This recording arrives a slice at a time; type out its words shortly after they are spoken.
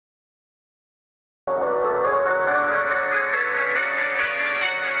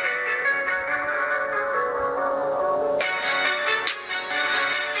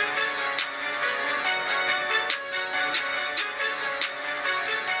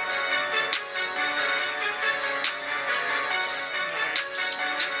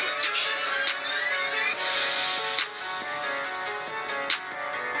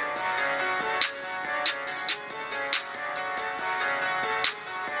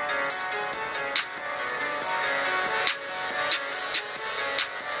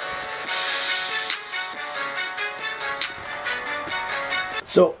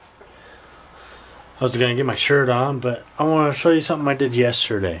So, I was going to get my shirt on, but I want to show you something I did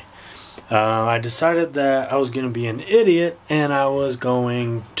yesterday. I decided that I was going to be an idiot and I was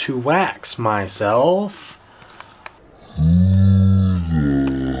going to wax myself. Who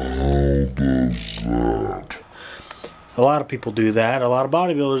the hell does that? A lot of people do that. A lot of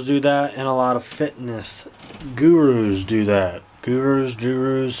bodybuilders do that, and a lot of fitness gurus do that. Gurus,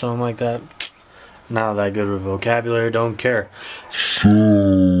 something like that. Not that good of vocabulary, don't care. So,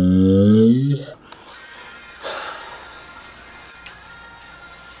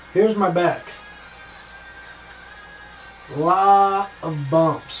 here's my back. Lot of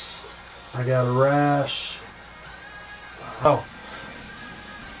bumps. I got a rash. Oh.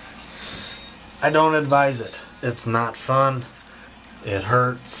 I don't advise it. It's not fun. It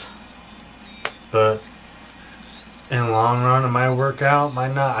hurts. But in the long run, it might work out,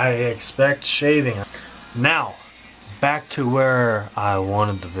 might not. I expect shaving. Now, back to where I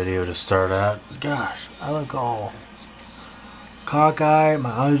wanted the video to start at. Gosh, I look all cockeyed.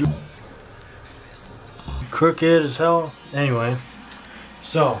 My eyes are crooked as hell. Anyway,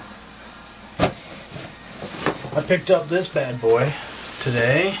 so I picked up this bad boy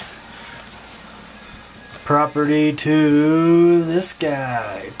today. Property to this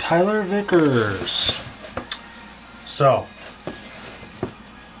guy, Tyler Vickers. So,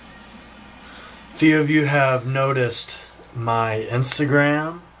 few of you have noticed my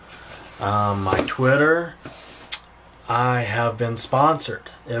Instagram, my Twitter. I have been sponsored.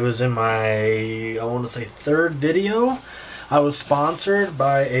 It was in my, I want to say, third video. I was sponsored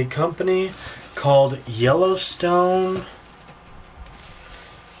by a company called Yellowstone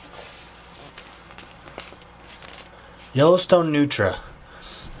Nutra.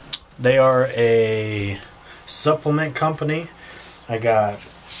 They are a supplement company. I got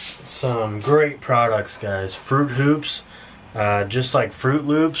some great products, guys. Fruit Hoops, just like Fruit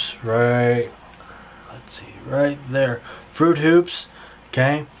Loops, right? Let's see, right there. Fruit Hoops,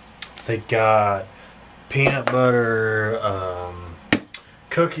 okay? They got peanut butter,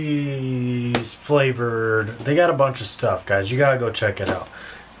 cookies flavored. They got a bunch of stuff, guys. You gotta go check it out.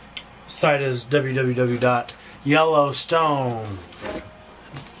 Site is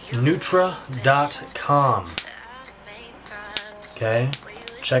www.YellowstoneNutra.com. Okay,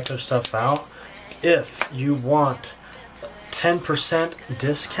 check their stuff out. If you want 10%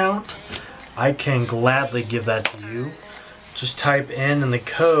 discount, I can gladly give that to you. Just type in the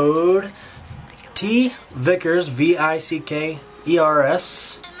code T Vickers, VICKERS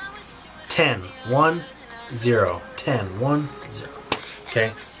 1010.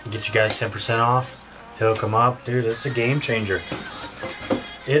 Okay, get you guys 10% off. Hook them up, dude. It's a game changer.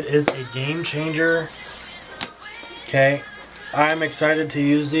 It is a game changer. Okay, I'm excited to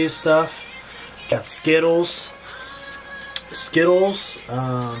use these stuff. Got Skittles,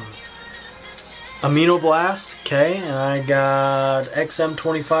 Amino Blast, okay, and I got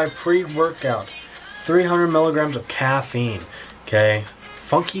XM25 pre-workout, 300 milligrams of caffeine, okay,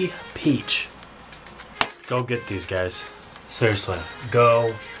 Funky Peach. Go get these, guys. Seriously,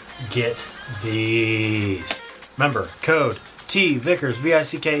 go get these. Remember, code T Vickers,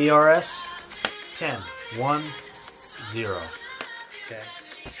 VICKERS 1010. Okay.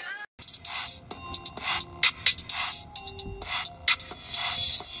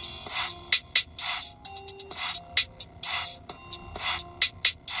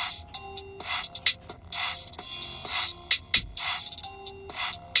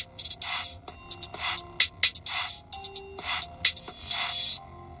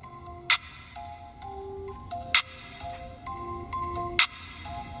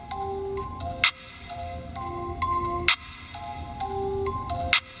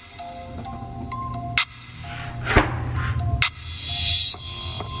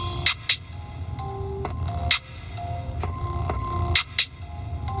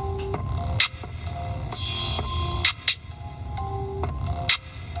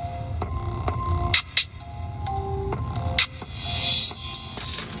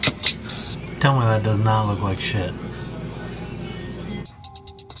 Tell me that does not look like shit.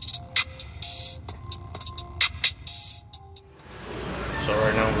 So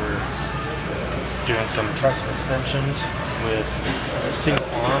right now we're doing some tricep extensions with single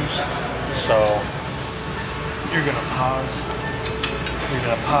arms. So you're gonna pause. You're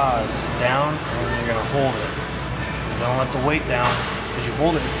gonna pause down, and then you're gonna hold it. Don't let the weight down, because you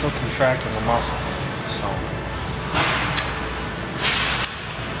hold it, it's still contracting the muscle. So.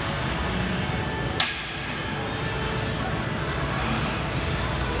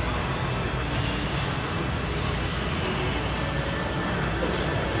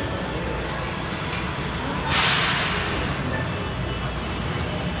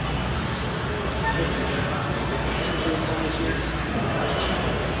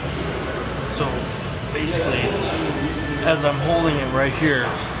 basically, as I'm holding it right here,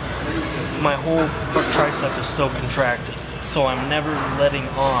 my whole tricep is still contracted, so I'm never letting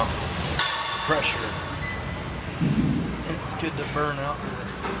off pressure. And it's good to burn out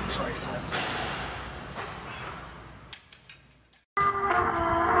the tricep.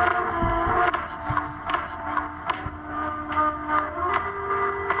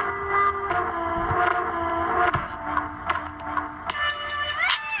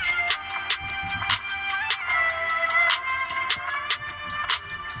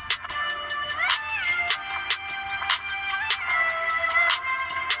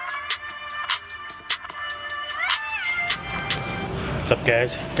 What's up,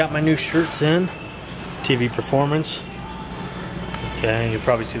 guys? Got my new shirts in. TV Performance. Okay, you'll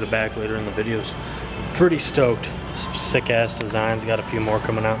probably see the back later in the videos. Pretty stoked. Some sick ass designs. Got a few more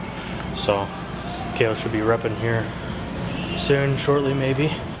coming out. So, KO should be repping here soon, shortly maybe.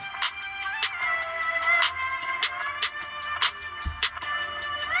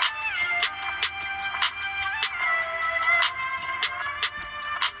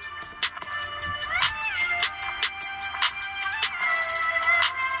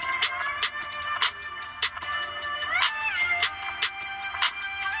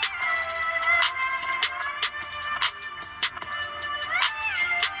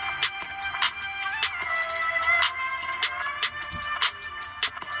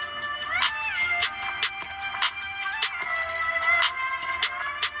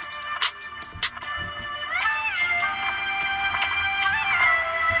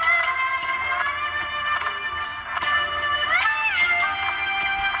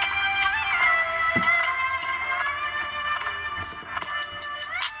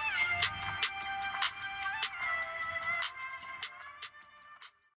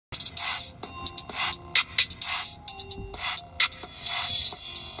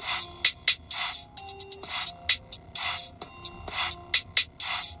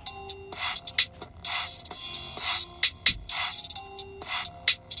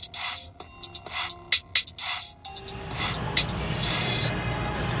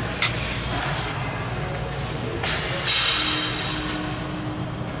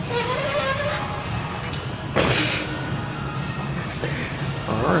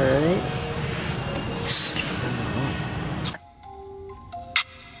 Alright.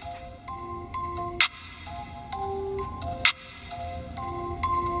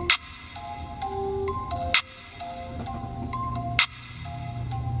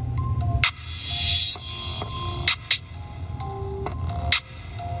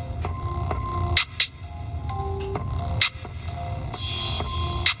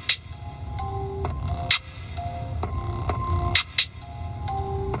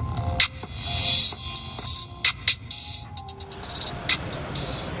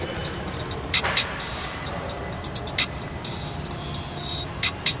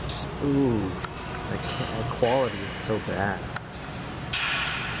 Ooh, the quality is so bad.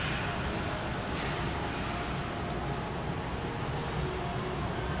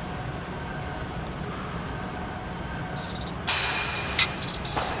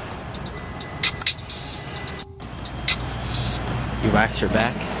 You waxed your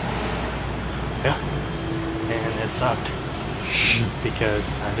back? Yeah. And it sucked because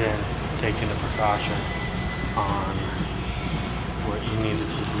I didn't take into precaution on what you needed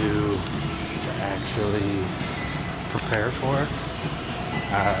to do to actually prepare for it.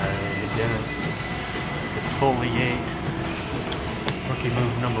 I didn't. Exfoliate. Rookie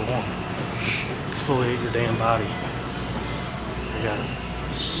move number 1. Exfoliate your damn body. I got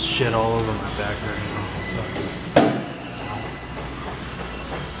shit all over my back right now.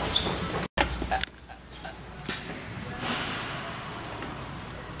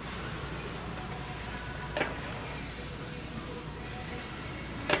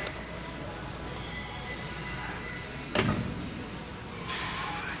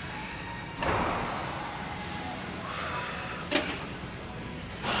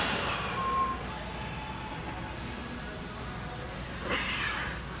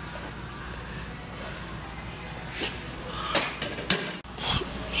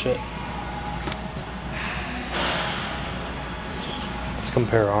 Shit. Let's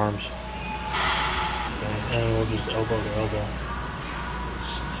compare arms. Okay, and we'll just elbow to elbow.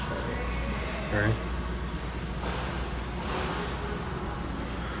 Ready?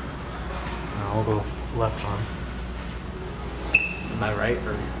 Now I'll go left arm. Am I right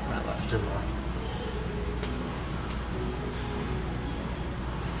or am I left? Your left.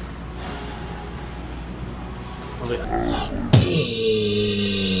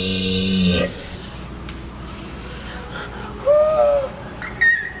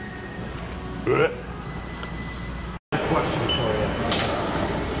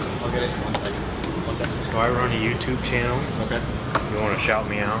 YouTube channel. Okay. You want to shout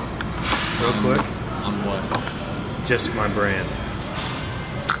me out real quick? On what? Just my brand.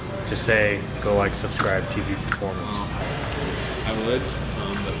 Just say, go like, subscribe, TV Performance. I would,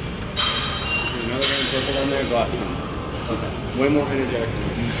 but there's another guy in purple down there, Glassman. Okay. Way more energetic than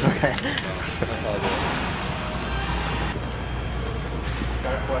me. Okay. That's all I do.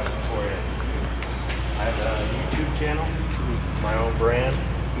 Got a question for you. I have a YouTube channel, my own brand.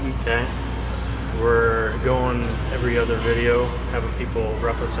 Okay. We're going every other video, having people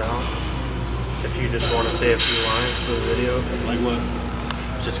rep us out. If you just want to say a few lines for the video, Like what?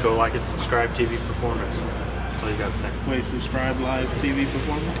 just go like and subscribe, TV Performance. That's all you gotta say. Wait, subscribe live TV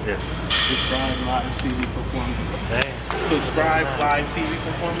performance? Yeah. Subscribe live TV performance. Hey. Subscribe live TV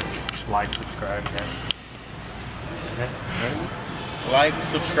performance? Like, subscribe, yeah. Okay. Ready? Like,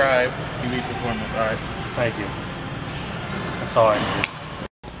 subscribe, TV performance. Alright. Thank you. That's all I need.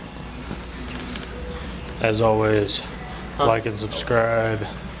 As always, like and subscribe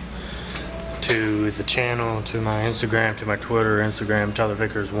to the channel, to my Instagram, to my Twitter, Instagram, Tyler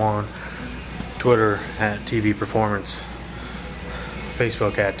Vickers1, Twitter at TV Performance,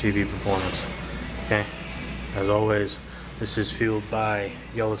 Facebook at TV Performance. Okay. As always, this is fueled by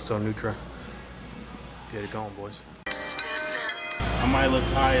Yellowstone Nutra. Get it going, boys. I might look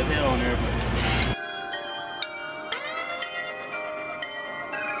high as hell on there, but